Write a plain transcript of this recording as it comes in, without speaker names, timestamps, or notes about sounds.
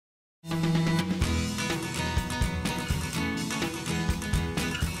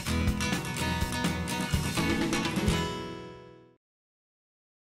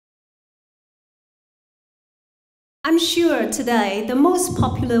I'm sure today the most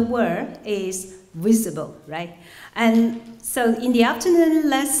popular word is visible, right? And so in the afternoon,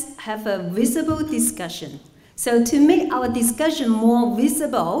 let's have a visible discussion. So to make our discussion more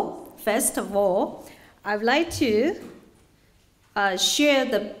visible, first of all, I'd like to share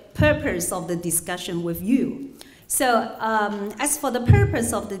the purpose of the discussion with you. So as for the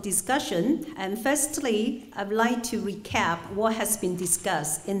purpose of the discussion, and firstly, I'd like to recap what has been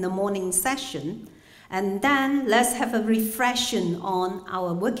discussed in the morning session. And then let's have a reflection on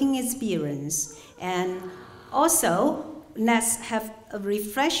our working experience. And also, let's have a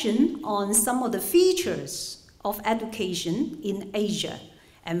reflection on some of the features of education in Asia.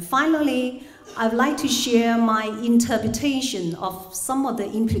 And finally, I'd like to share my interpretation of some of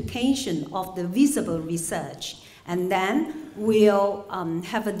the implications of the visible research. And then we'll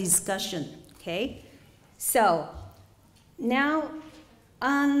have a discussion, okay? So now,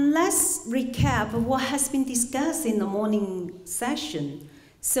 let's recap what has been discussed in the morning session.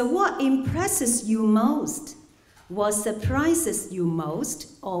 So what impresses you most? What surprises you most?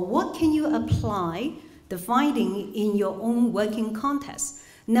 Or what can you apply the finding in your own working context?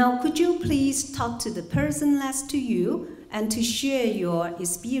 Now, could you please talk to the person next to you and to share your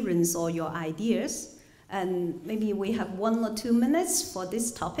experience or your ideas? And maybe we have 1 or 2 minutes for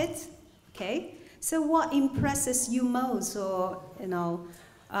this topic, okay? So what impresses you most, or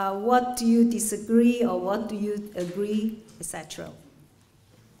what do you disagree, or what do you agree, etc.?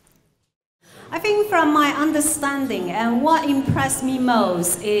 I think from my understanding, and what impressed me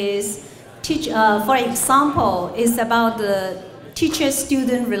most is, for example, is about the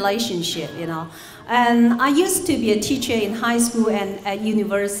teacher-student relationship, And I used to be a teacher in high school and at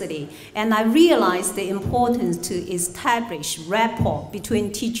university, and I realized the importance to establish rapport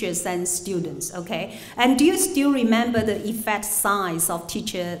between teachers and students, okay? And do you still remember the effect size of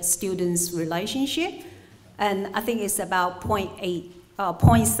teacher-students relationship? And I think it's about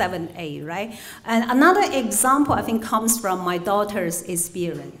 0.78, right? And another example, I think, comes from my daughter's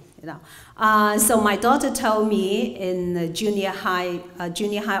experience. So my daughter told me in junior high or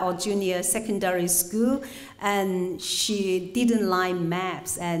junior secondary school, and she didn't like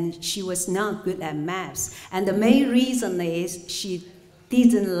maths, and she was not good at maths. And the main reason is she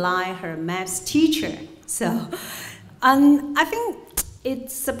didn't like her maths teacher. So I think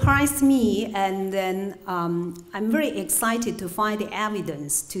it surprised me, and then I'm very excited to find the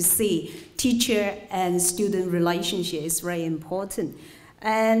evidence to see teacher and student relationship is very important.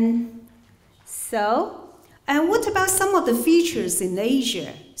 And what about some of the features in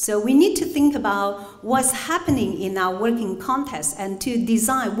Asia? So we need to think about what's happening in our working context and to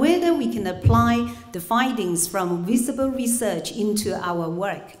decide whether we can apply the findings from visible research into our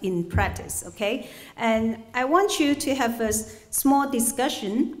work in practice, okay? And I want you to have a small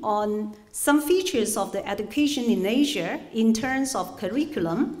discussion on some features of the education in Asia in terms of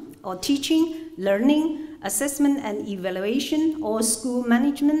curriculum or teaching, learning, assessment and evaluation, or school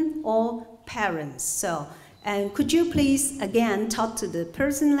management, or parents. So, and could you please, again, talk to the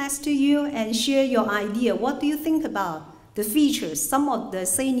person next to you and share your idea. What do you think about the features, some of the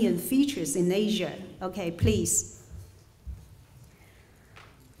salient features in Asia? Okay, please.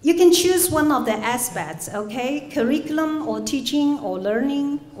 You can choose one of the aspects, okay? Curriculum, or teaching, or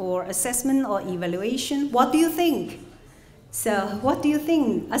learning, or assessment, or evaluation. What do you think? So what do you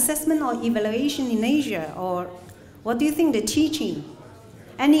think, assessment or evaluation in Asia, or what do you think the teaching?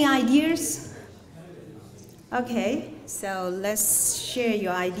 Any ideas? Okay, so let's share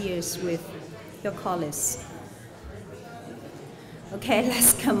your ideas with your colleagues. Okay,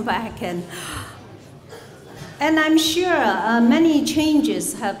 let's come back and I'm sure many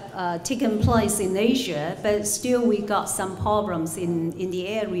changes have taken place in Asia, but still we got some problems in the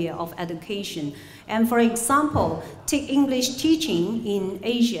area of education. And for example, take English teaching in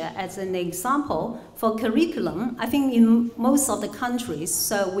Asia as an example. For curriculum, I think in most of the countries,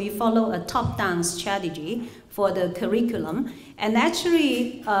 so we follow a top-down strategy for the curriculum. And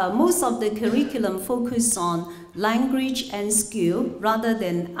actually, most of the curriculum focus on language and skill rather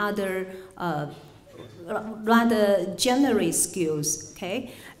than other rather generic skills,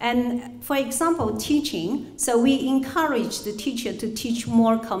 okay? And for example, teaching, so we encourage the teacher to teach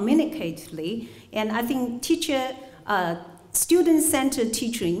more communicatively, and I think student-centered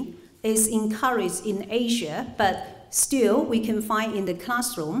teaching is encouraged in Asia, but still we can find in the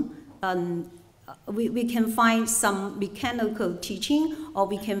classroom, we can find some mechanical teaching, or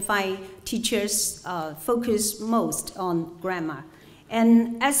we can find teachers focus most on grammar.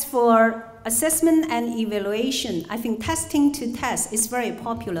 And as for assessment and evaluation, I think testing to test is very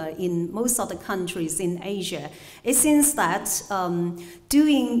popular in most of the countries in Asia. It seems that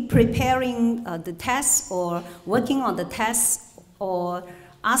preparing the tests or working on the tests or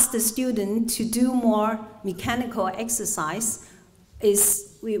ask the student to do more mechanical exercise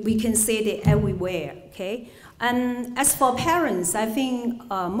we can see it everywhere, okay? And as for parents, I think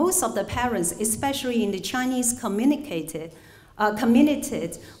most of the parents, especially in the Chinese community,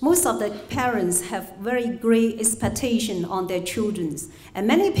 most of the parents have very great expectation on their children. And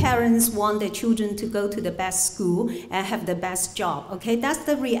many parents want their children to go to the best school and have the best job, okay? That's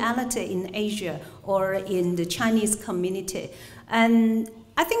the reality in Asia or in the Chinese community. And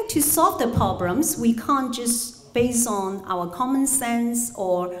I think to solve the problems, we can't just based on our common sense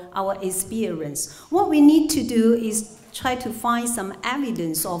or our experience. What we need to do is try to find some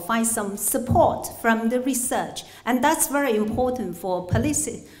evidence or find some support from the research. And that's very important for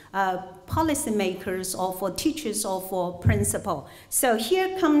policymakers or for teachers or for principals. So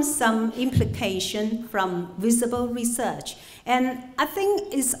here comes some implication from visible research. And I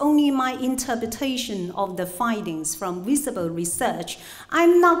think it's only my interpretation of the findings from visible research.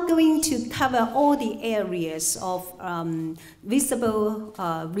 I'm not going to cover all the areas of visible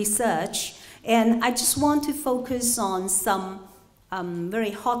research, and I just want to focus on some very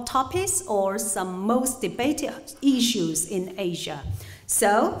hot topics or some most debated issues in Asia.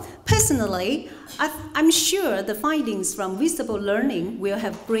 So, personally, I'm sure the findings from visible learning will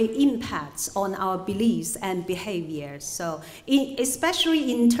have great impacts on our beliefs and behaviors. So,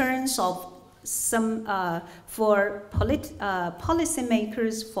 especially in terms of some for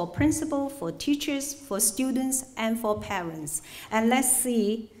policymakers, for principals, for teachers, for students, and for parents. And let's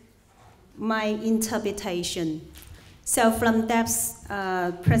see my interpretation. So from Deb's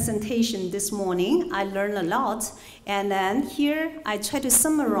presentation this morning, I learned a lot. And then here, I try to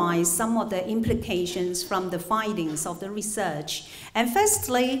summarize some of the implications from the findings of the research. And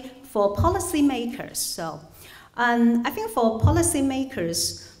firstly, for policymakers. So I think for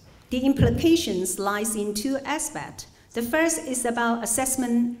policymakers, the implications lies in two aspects. The first is about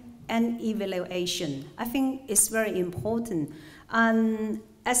assessment and evaluation. I think it's very important. And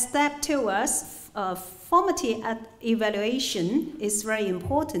a step towards formative evaluation is very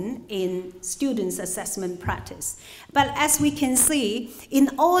important in students' assessment practice. But as we can see,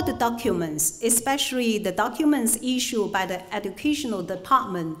 in all the documents, especially the documents issued by the educational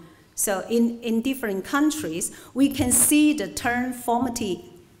department, so in different countries, we can see the term formative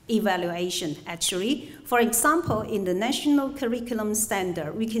evaluation, actually. For example, in the national curriculum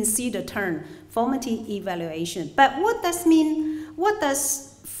standard, we can see the term formative evaluation. But what does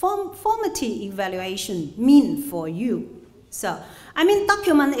formative evaluation mean for you? So, I mean,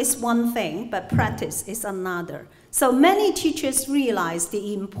 document is one thing, but practice is another. So many teachers realize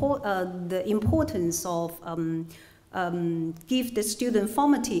the importance of give the student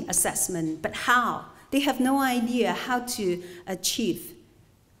formative assessment, but how? They have no idea how to achieve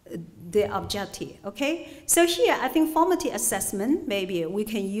the objective, okay? So here, I think formative assessment, maybe we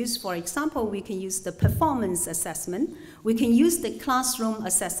can use, for example, we can use the performance assessment, we can use the classroom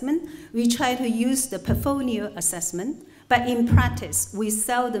assessment, we try to use the portfolio assessment, but in practice, we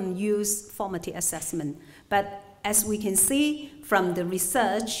seldom use formative assessment. But as we can see from the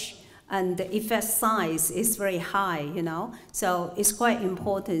research, and the effect size is very high, you know, so it's quite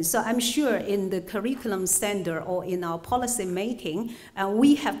important. So I'm sure in the curriculum standard or in our policy making,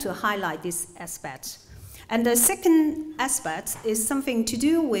 we have to highlight this aspect. And the second aspect is something to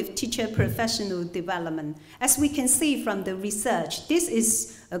do with teacher professional development. As we can see from the research, this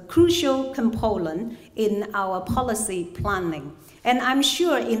is a crucial component in our policy planning. And I'm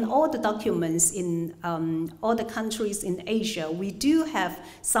sure in all the documents in all the countries in Asia, we do have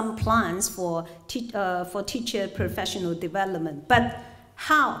some plans for teacher professional development. But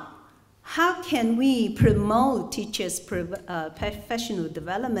how? How can we promote teachers' professional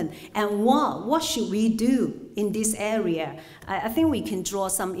development? And what should we do in this area? I think we can draw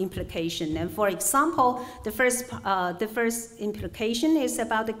some implication. And for example, the first implication is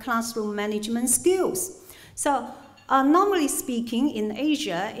about the classroom management skills. So, normally speaking, in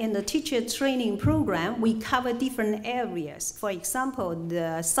Asia, in the teacher training program, we cover different areas. For example,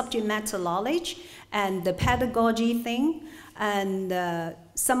 the subject matter knowledge and the pedagogy thing, and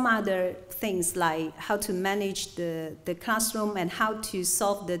some other things like how to manage the classroom and how to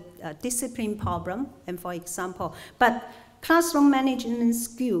solve the discipline problem, and for example. But classroom management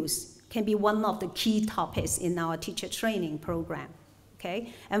skills can be one of the key topics in our teacher training program.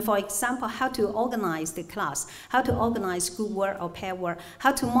 Okay? And for example, how to organize the class, how to organize group work or pair work,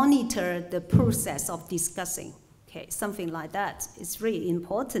 how to monitor the process of discussing. Okay, something like that is really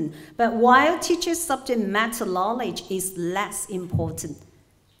important. But while teacher subject matter knowledge is less important.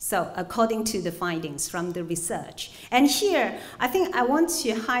 So according to the findings from the research. And here, I think I want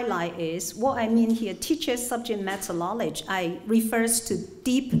to highlight is what I mean here, teacher subject matter knowledge, I refers to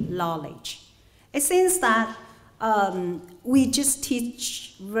deep knowledge. It seems that we just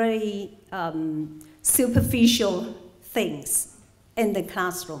teach very superficial things in the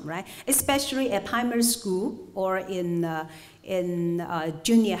classroom, right? Especially at primary school or in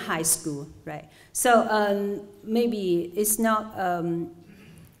junior high school, right? So maybe it's not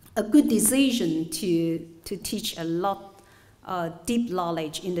a good decision to teach a lot deep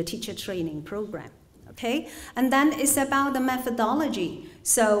knowledge in the teacher training program, okay? And then it's about the methodology.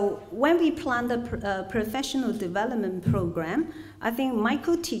 So when we plan the professional development program, I think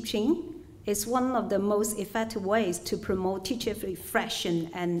micro-teaching is one of the most effective ways to promote teacher reflection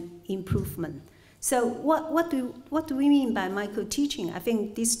and improvement. So what do we mean by micro-teaching? I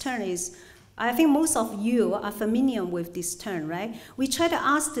think this term is, I think most of you are familiar with this term, right? We try to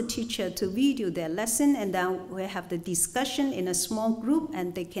ask the teacher to video their lesson, and then we have the discussion in a small group,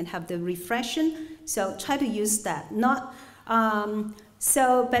 and they can have the reflection. So try to use that. Not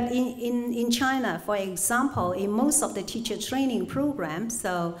but in China, for example, in most of the teacher training programs,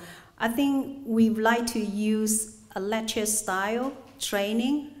 so I think we like to use a lecture style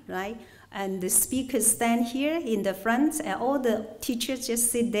training, right? And the speakers stand here in the front, and all the teachers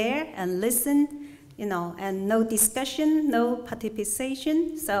just sit there and listen, you know, and no discussion, no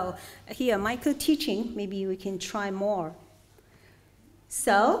participation. So here, micro-teaching, maybe we can try more.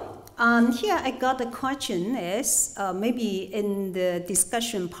 So here I got the question is, maybe in the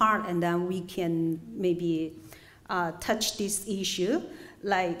discussion part, and then we can maybe touch this issue.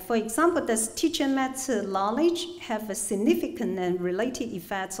 Like, for example, does teacher method knowledge have a significant and related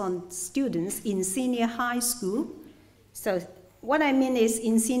effects on students in senior high school? So what I mean is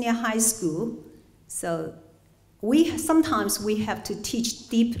in senior high school, so sometimes we have to teach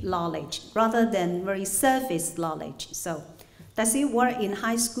deep knowledge rather than very surface knowledge. So does it work in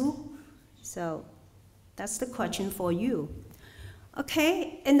high school? So that's the question for you.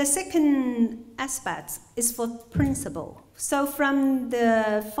 Okay, and the second aspect is for principal. So from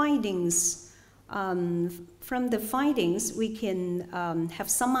the findings, we can have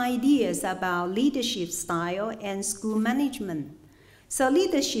some ideas about leadership style and school management. So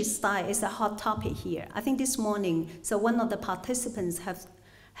leadership style is a hot topic here. I think this morning, so one of the participants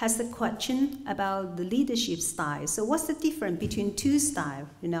has a question about the leadership style. So what's the difference between two styles,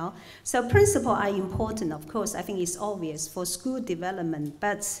 you know? So principles are important, of course. I think it's obvious for school development,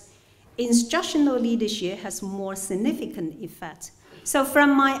 but instructional leadership has more significant effect. So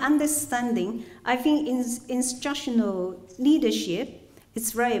from my understanding, I think instructional leadership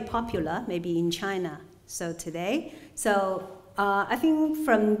is very popular, maybe in China, so today. So I think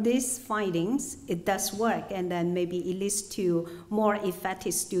from these findings, it does work, and then maybe it leads to more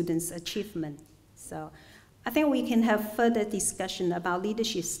effective students' achievement. So I think we can have further discussion about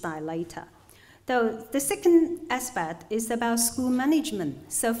leadership style later. So the second aspect is about school management.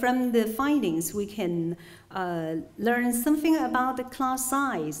 So from the findings, we can learn something about the class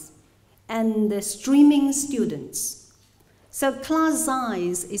size and the streaming students. So class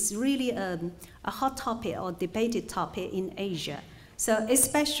size is really a hot topic or debated topic in Asia. So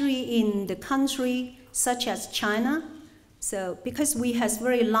especially in the country such as China, so because we have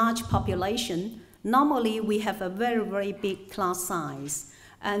very large population, normally we have a very, very big class size.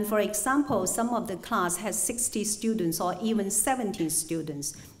 And for example, some of the class has 60 students or even 70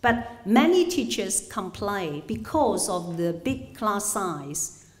 students. But many teachers complain because of the big class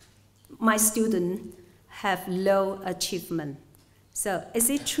size, my students have low achievement. So is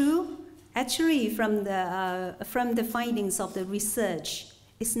it true? Actually, from the findings of the research,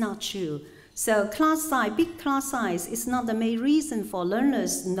 it's not true. So class size, big class size is not the main reason for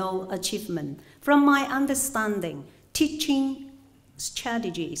learners' no achievement. From my understanding, teaching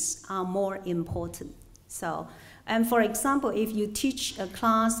strategies are more important. So, and for example, if you teach a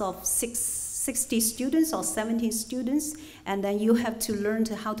class of 60 students or 70 students, and then you have to learn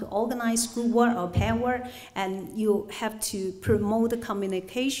how to organize schoolwork or pair work, and you have to promote the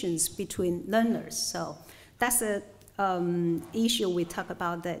communications between learners. So that's a issue we talk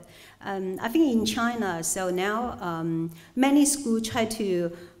about that. I think in China, so now many schools try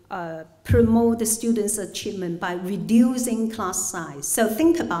to promote the students' achievement by reducing class size. So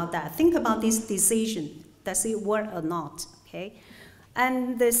think about that. Think about this decision. Does it work or not? Okay.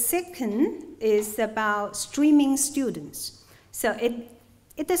 And the second is about streaming students. So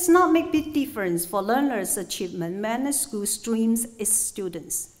it does not make big difference for learners' achievement when a school streams its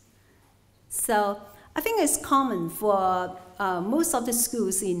students. So I think it's common for most of the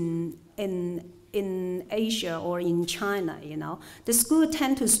schools in Asia or in China, you know. The school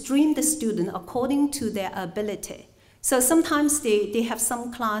tend to stream the student according to their ability. So sometimes they have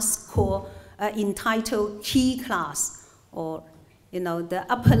some class called entitled key class, or you know, the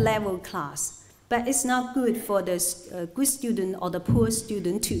upper level class. But it's not good for the good student or the poor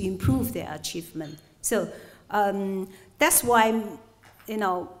student to improve their achievement. So that's why, you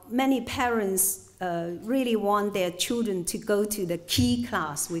know, many parents really want their children to go to the key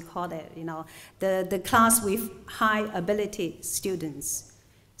class, we call it, you know, the class with high ability students.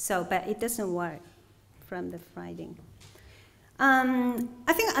 So, but it doesn't work from the finding.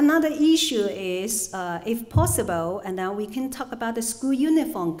 I think another issue is, if possible, and then we can talk about the school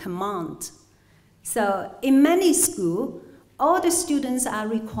uniform command. So in many schools, all the students are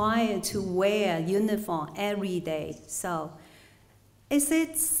required to wear uniform every day. So is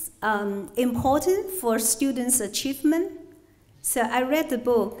it important for students' achievement? So I read the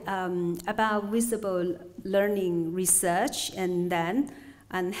book about visible learning research, and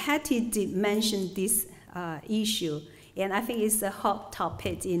Hattie did mention this issue. And I think it's a hot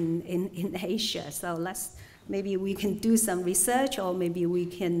topic in Asia. So maybe we can do some research, or maybe we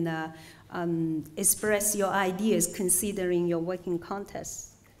can express your ideas considering your working context.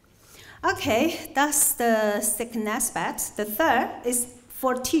 Okay, that's the second aspect. The third is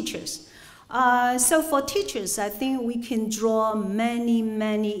for teachers. So for teachers, I think we can draw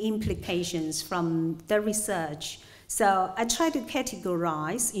many implications from the research. So I try to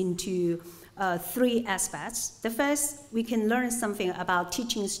categorize into 3 aspects. The first, we can learn something about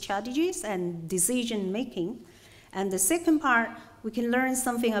teaching strategies and decision making. And the second part, we can learn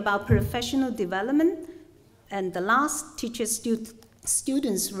something about professional development. And the last,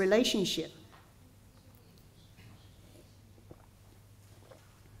 teacher-students relationship.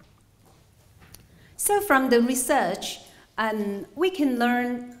 So from the research, we can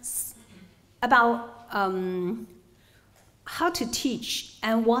learn about how to teach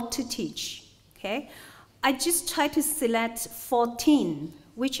and what to teach. Okay, I just try to select 14,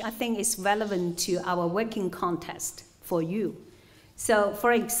 which I think is relevant to our working context for you. So,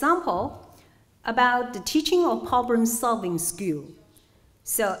 for example, about the teaching of problem-solving skill.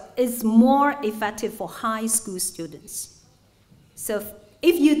 So, it's more effective for high school students. So,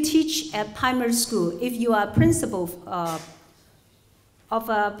 if you teach at primary school, if you are principal of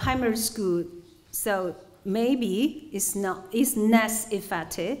a primary school, so maybe it's less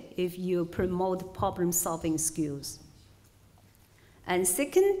effective if you promote problem-solving skills. And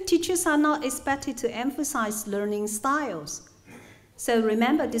second, teachers are not expected to emphasize learning styles. So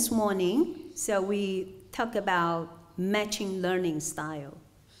remember this morning, so we talked about matching learning style.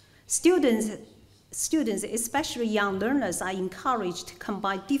 Students, especially young learners, are encouraged to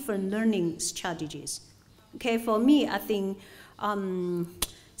combine different learning strategies. Okay, for me, I think,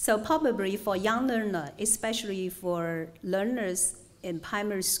 so probably for young learners, especially for learners in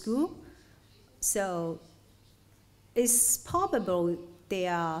primary school, so it's probable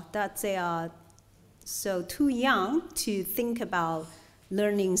that they are so too young to think about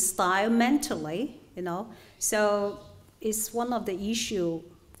learning style mentally, you know. So it's one of the issues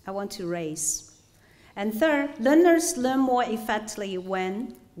I want to raise. And third, learners learn more effectively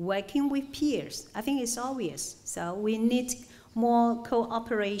when working with peers. I think it's obvious. So we need more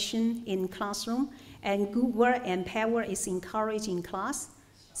cooperation in classroom, and good work and pair work is encouraged in class.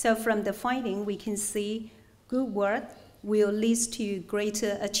 So from the finding, we can see good work will lead to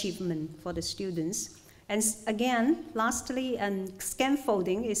greater achievement for the students. And again, lastly,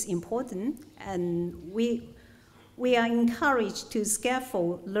 scaffolding is important, and we are encouraged to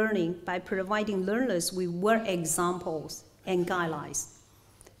scaffold learning by providing learners with work examples and guidelines.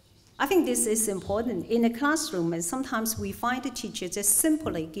 I think this is important. In a classroom, and sometimes we find the teacher just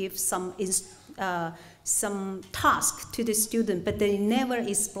simply give some task to the student, but they never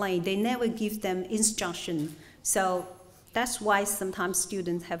explain, they never give them instruction. So that's why sometimes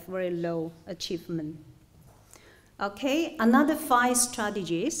students have very low achievement. Okay, another 5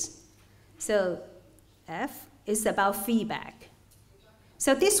 strategies. So F is about feedback.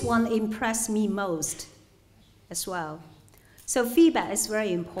 So this one impressed me most as well. So feedback is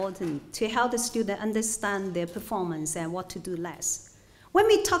very important to help the student understand their performance and what to do next. When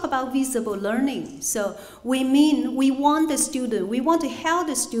we talk about visible learning, so we mean we want to help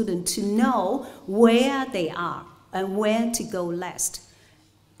the student to know where they are and where to go next.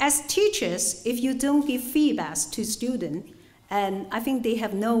 As teachers, if you don't give feedbacks to students, and I think they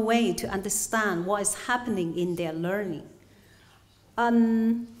have no way to understand what is happening in their learning.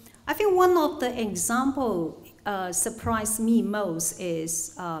 I think one of the examples surprised me most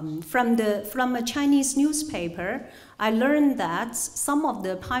is from a Chinese newspaper, I learned that some of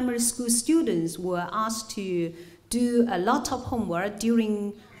the primary school students were asked to do a lot of homework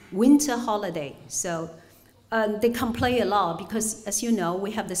during winter holiday. So they complain a lot because, as you know,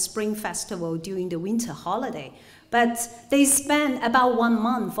 we have the Spring Festival during the winter holiday. But they spend about 1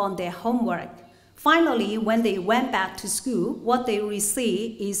 month on their homework. Finally, when they went back to school, what they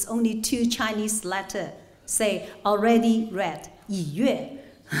received is only 2 Chinese letters, say, already read, 已阅.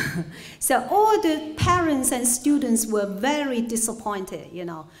 So all the parents and students were very disappointed, you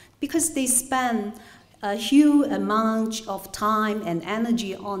know, because they spent a huge amount of time and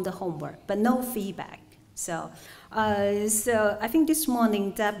energy on the homework, but no feedback. So I think this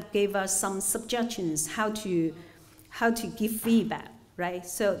morning Deb gave us some suggestions how to give feedback, right?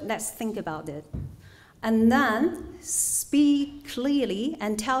 So let's think about it. And then speak clearly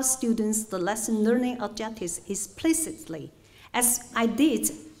and tell students the lesson learning objectives explicitly. As I did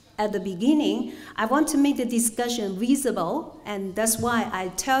at the beginning, I want to make the discussion visible, and that's why I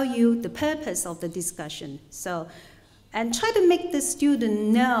tell you the purpose of the discussion. So, and try to make the student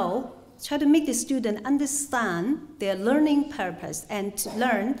know, try to make the student understand their learning purpose and to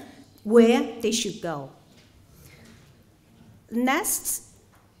learn where they should go. Next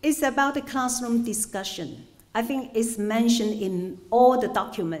is about the classroom discussion. I think it's mentioned in all the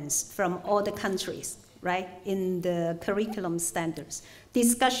documents from all the countries, right, in the curriculum standards.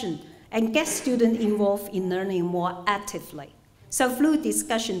 Discussion, and get students involved in learning more actively. So through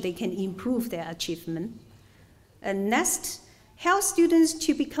discussion, they can improve their achievement. And next, help students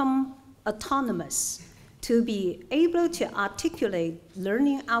to become autonomous, to be able to articulate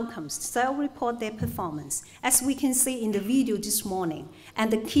learning outcomes, self-report their performance, as we can see in the video this morning. And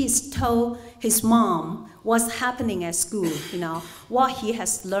the kids told his mom what's happening at school, you know, what he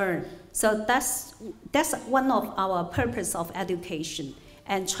has learned. So that's one of our purpose of education,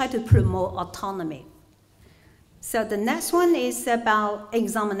 and try to promote autonomy. So the next one is about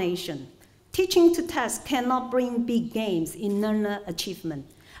examination. Teaching to test cannot bring big gains in learner achievement.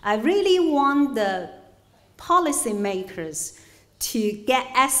 I really want the policymakers to get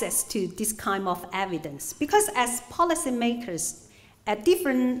access to this kind of evidence, because as policymakers at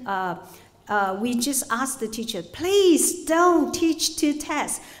different, we just ask the teacher, please don't teach to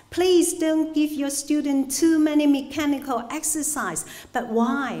test. Please don't give your student too many mechanical exercise. But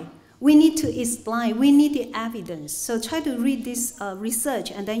why? We need to explain, we need the evidence. So try to read this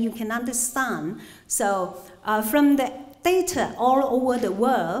research and then you can understand. So from the data all over the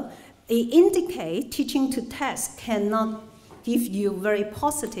world, it indicates teaching to test cannot give you very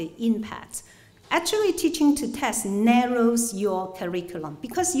positive impact. Actually, teaching to test narrows your curriculum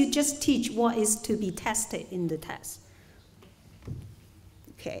because you just teach what is to be tested in the test.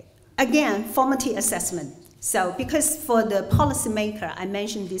 Okay, again, formative assessment. So because for the policymaker, I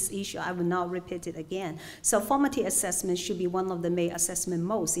mentioned this issue, I will not repeat it again. So formative assessment should be one of the main assessment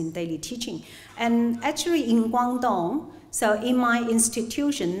modes in daily teaching. And actually in Guangdong, so in my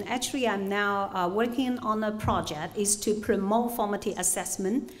institution, actually I'm now working on a project is to promote formative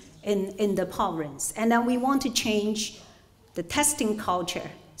assessment in the province. And then we want to change the testing culture,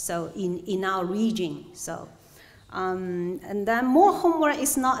 so in our region. So, and then more homework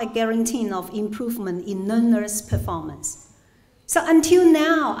is not a guarantee of improvement in learners' performance. So until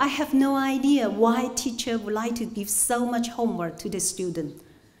now, I have no idea why teachers would like to give so much homework to the student.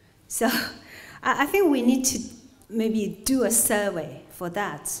 So I think we need to maybe do a survey for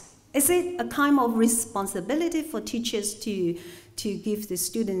that. Is it a kind of responsibility for teachers to give the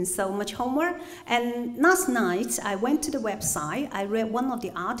students so much homework? And last night, I went to the website, I read one of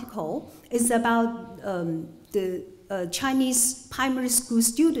the articles. It's about the Chinese primary school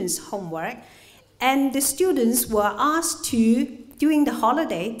students' homework. And the students were asked to, during the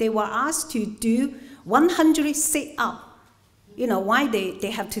holiday, they were asked to do 100 sit-ups. You know, why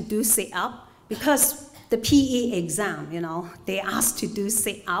they have to do sit-up? Because the PE exam, you know, they asked to do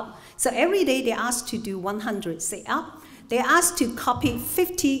sit-up. So every day they asked to do 100 sit-up. They asked to copy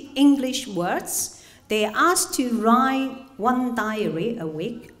 50 English words. They asked to write 1 diary a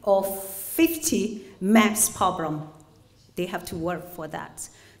week or 50 maths problem. They have to work for that.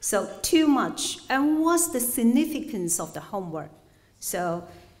 So too much. And what's the significance of the homework? So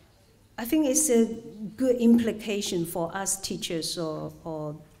I think it's a good implication for us teachers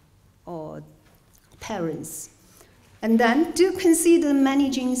or parents. And then do consider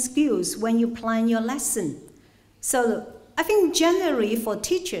managing skills when you plan your lesson. So I think generally for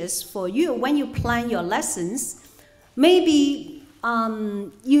teachers, for you, when you plan your lessons, maybe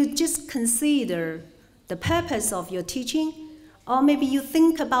you just consider the purpose of your teaching, or maybe you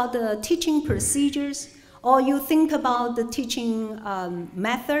think about the teaching procedures, or you think about the teaching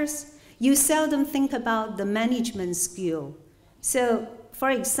methods, you seldom think about the management skill. So, for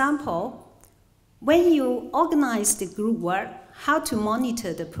example, when you organize the group work, how to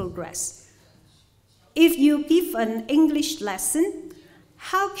monitor the progress. If you give an English lesson,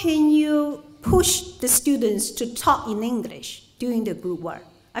 how can you push the students to talk in English during the group work?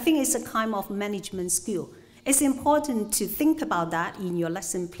 I think it's a kind of management skill. It's important to think about that in your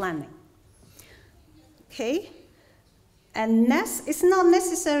lesson planning. Okay? And next, it's not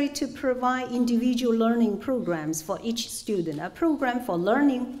necessary to provide individual learning programs for each student, a program for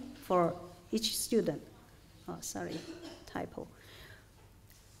learning for each student. Oh, sorry, typo.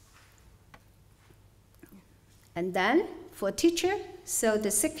 And then, for teacher, so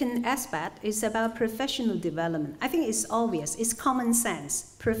the second aspect is about professional development. I think it's obvious, it's common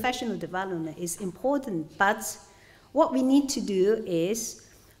sense. Professional development is important, but what we need to do is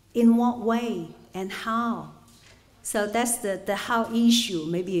in what way and how. So that's the how issue.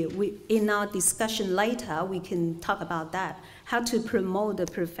 Maybe in our discussion later, we can talk about that, how to promote the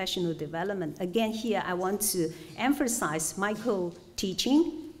professional development. Again, here I want to emphasize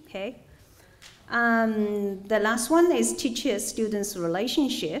micro-teaching, okay? The last one is teacher-students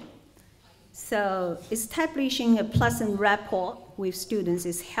relationship. So establishing a pleasant rapport with students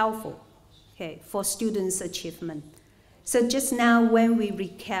is helpful, okay, for students' achievement. So just now when we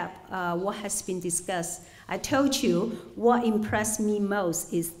recap what has been discussed, I told you what impressed me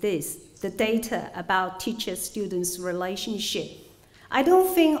most is this, the data about teacher-students relationship. I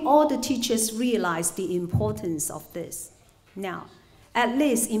don't think all the teachers realize the importance of this. Now, at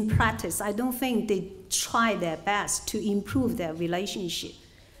least in practice, I don't think they try their best to improve their relationship.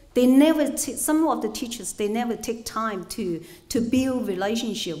 They never some of the teachers, they never take time to build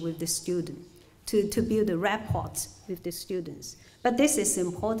relationship with the student, to build a rapport with the students. But this is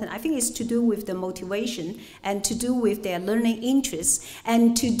important. I think it's to do with the motivation and to do with their learning interests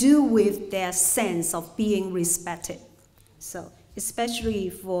and to do with their sense of being respected. So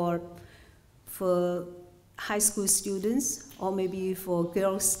especially for high school students or maybe for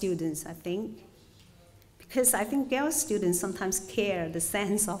girl students, I think. Because I think girl students sometimes care the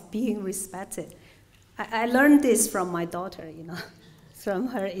sense of being respected. I learned this from my daughter, you know, from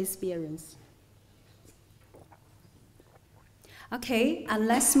her experience. Okay, and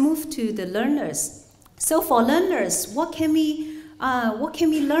let's move to the learners. So for learners, what can we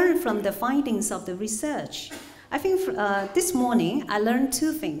learn from the findings of the research? I think this morning I learned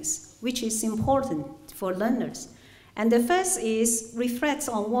two things, which is important for learners. And the first is reflect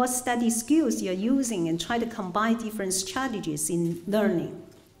on what study skills you're using and try to combine different strategies in learning.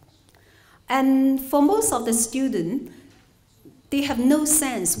 And for most of the students, they have no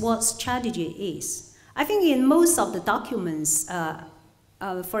sense what strategy is. I think in most of the documents,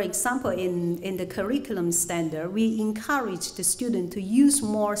 for example, in the curriculum standard, we encourage the student to use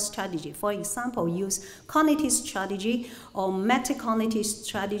more strategy. For example, use cognitive strategy or metacognitive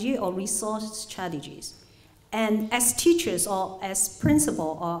strategy or resource strategies. And as teachers or as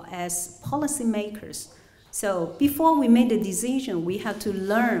principal or as policymakers, so before we make the decision, we have to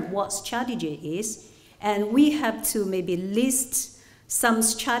learn what strategy is, and we have to maybe list some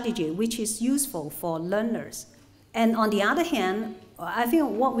strategy which is useful for learners. And on the other hand, I think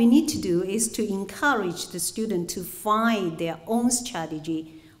what we need to do is to encourage the student to find their own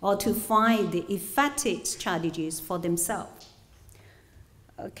strategy or to find the effective strategies for themselves.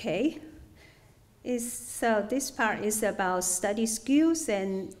 Okay, so this part is about study skills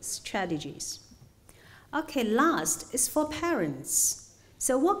and strategies. Okay, last is for parents.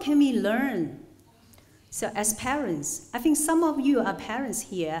 So what can we learn? So as parents, I think some of you are parents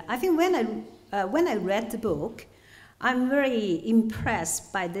here. I think when I read the book, I'm very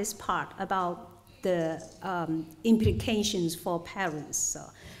impressed by this part about the implications for parents. So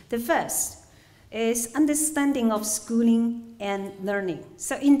the first is understanding of schooling and learning.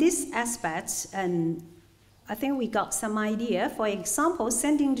 So in this aspect, and I think we got some idea. For example,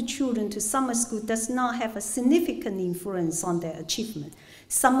 sending the children to summer school does not have a significant influence on their achievement.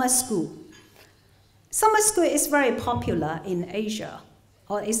 Summer school is very popular in Asia,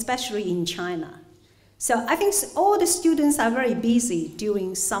 or especially in China. So I think all the students are very busy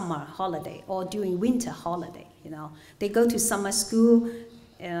during summer holiday or during winter holiday. You know, they go to summer school,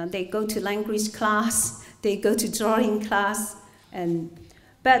 they go to language class, they go to drawing class,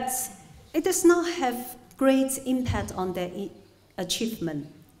 but it does not have great impact on their achievement.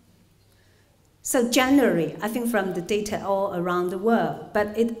 So generally, I think from the data all around the world,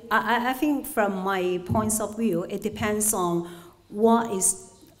 but I think from my points of view, it depends on what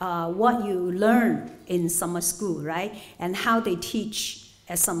you learn in summer school, right? And how they teach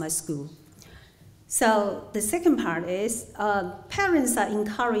at summer school. So the second part is parents are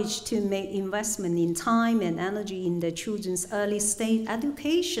encouraged to make investment in time and energy in their children's early stage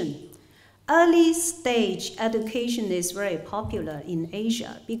education. Early stage education is very popular in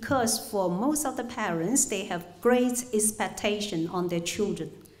Asia because for most of the parents, they have great expectation on their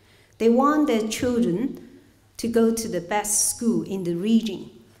children. They want their children to go to the best school in the region.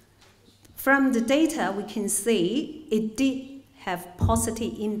 From the data, we can see it did have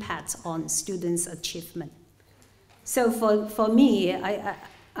positive impact on students' achievement. So for me,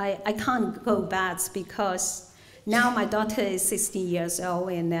 I can't go back because now my daughter is 16 years old,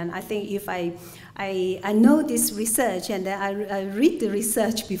 and then I think if I know this research and then I read the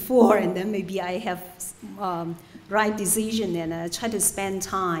research before, and then maybe I have right decision and try to spend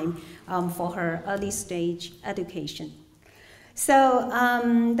time for her early stage education. So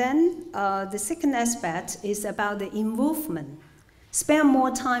then the second aspect is about the involvement. Spend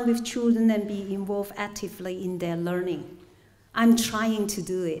more time with children and be involved actively in their learning. I'm trying to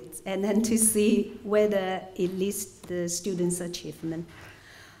do it and then to see whether it leads to the students' achievement.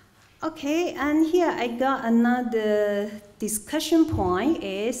 Okay, and here I got another discussion point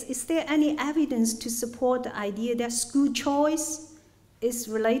is there any evidence to support the idea that school choice is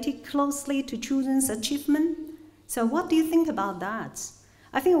related closely to children's achievement? So what do you think about that?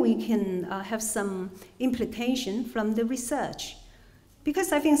 I think we can have some implication from the research.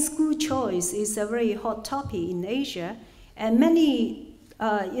 Because I think school choice is a very hot topic in Asia, and many,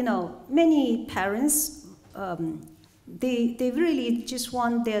 many parents, they really just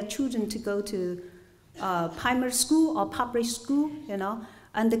want their children to go to primary school or public school,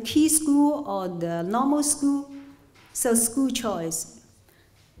 and the key school or the normal school. So school choice.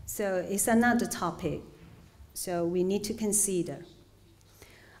 So it's another topic. So we need to consider.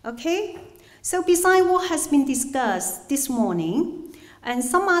 Okay. So besides what has been discussed this morning, and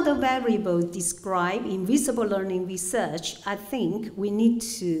some other variables described in visible learning research, I think we need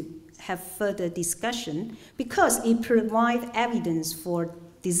to have further discussion because it provides evidence for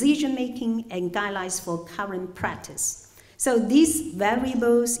decision-making and guidelines for current practice. So these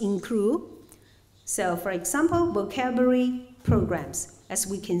variables include, so for example, vocabulary programs. As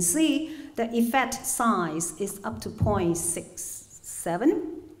we can see, the effect size is up to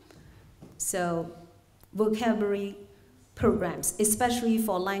 0.67. So vocabulary programs, especially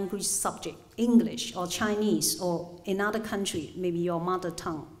for language subject, English or Chinese or another country, maybe your mother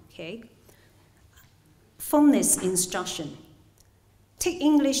tongue, okay? Phonics instruction. Take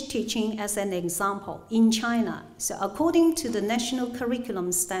English teaching as an example. In China, so according to the national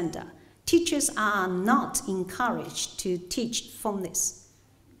curriculum standard, teachers are not encouraged to teach phonics.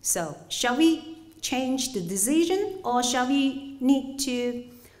 So shall we change the decision or shall we need to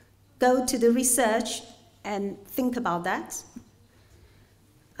go to the research and think about that?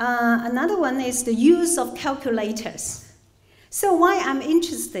 Another one is the use of calculators. So why I'm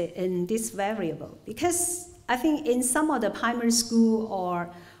interested in this variable? Because I think in some of the primary school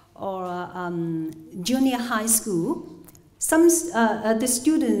or junior high school, the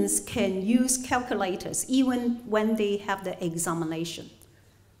students can use calculators even when they have the examination.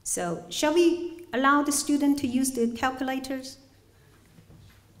 So shall we allow the student to use the calculators?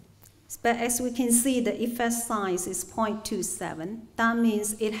 But as we can see, the effect size is 0.27. That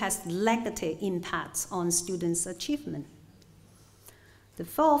means it has negative impacts on students' achievement. The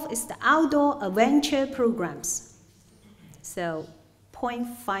fourth is the outdoor adventure programs. So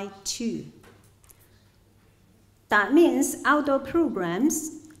 0.52. That means outdoor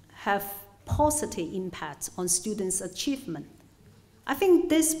programs have positive impacts on students' achievement. I think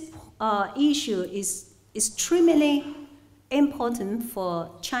this issue is extremely important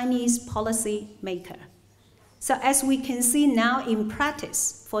for Chinese policy maker. So as we can see now in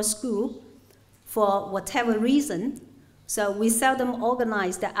practice for school, for whatever reason, so we seldom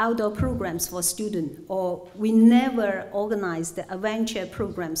organize the outdoor programs for students, or we never organize the adventure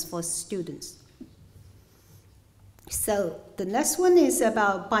programs for students. So the next one is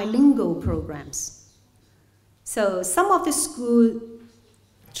about bilingual programs. So some of the schools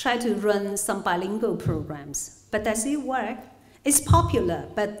try to run some bilingual programs. But does it work? It's popular,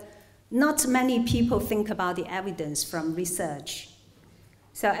 but not many people think about the evidence from research.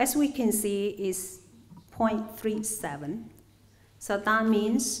 So as we can see, it's 0.37. So that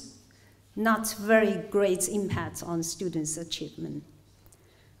means not very great impact on students' achievement.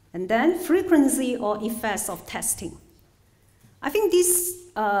 And then frequency or effects of testing. I think this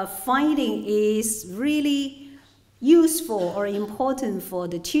finding is really useful or important for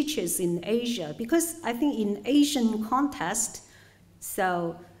the teachers in Asia, because I think in Asian context,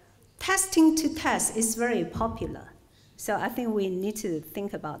 so testing to test is very popular. So I think we need to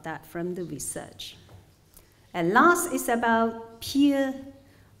think about that from the research. And last is about peer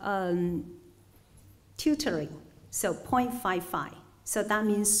tutoring, so 0.55. So that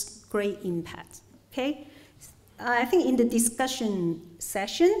means great impact, okay? I think in the discussion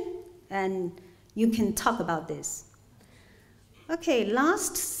session, and you can talk about this. Okay,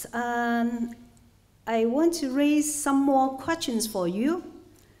 last, I want to raise some more questions for you.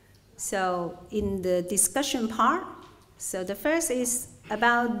 So in the discussion part, so the first is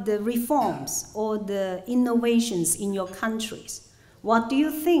about the reforms or the innovations in your countries. What do you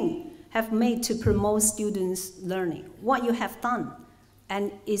think have made to promote students' learning? What you have done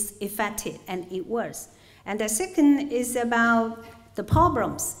and is effective and it works. And the second is about the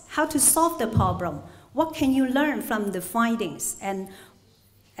problems, how to solve the problem. What can you learn from the findings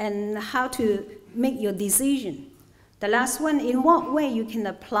and how to make your decision. The last one, in what way you can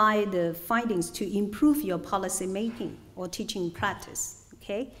apply the findings to improve your policy making or teaching practice,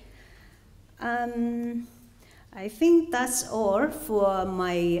 okay? I think that's all for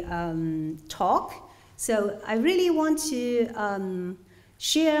my talk. So I really want to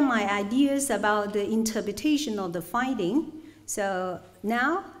share my ideas about the interpretation of the finding. So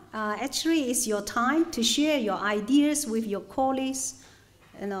now, actually, it's your time to share your ideas with your colleagues,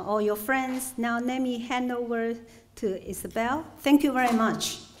 or your friends. Now let me hand over to Isabel. Thank you very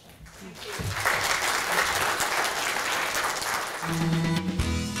much. Thank you.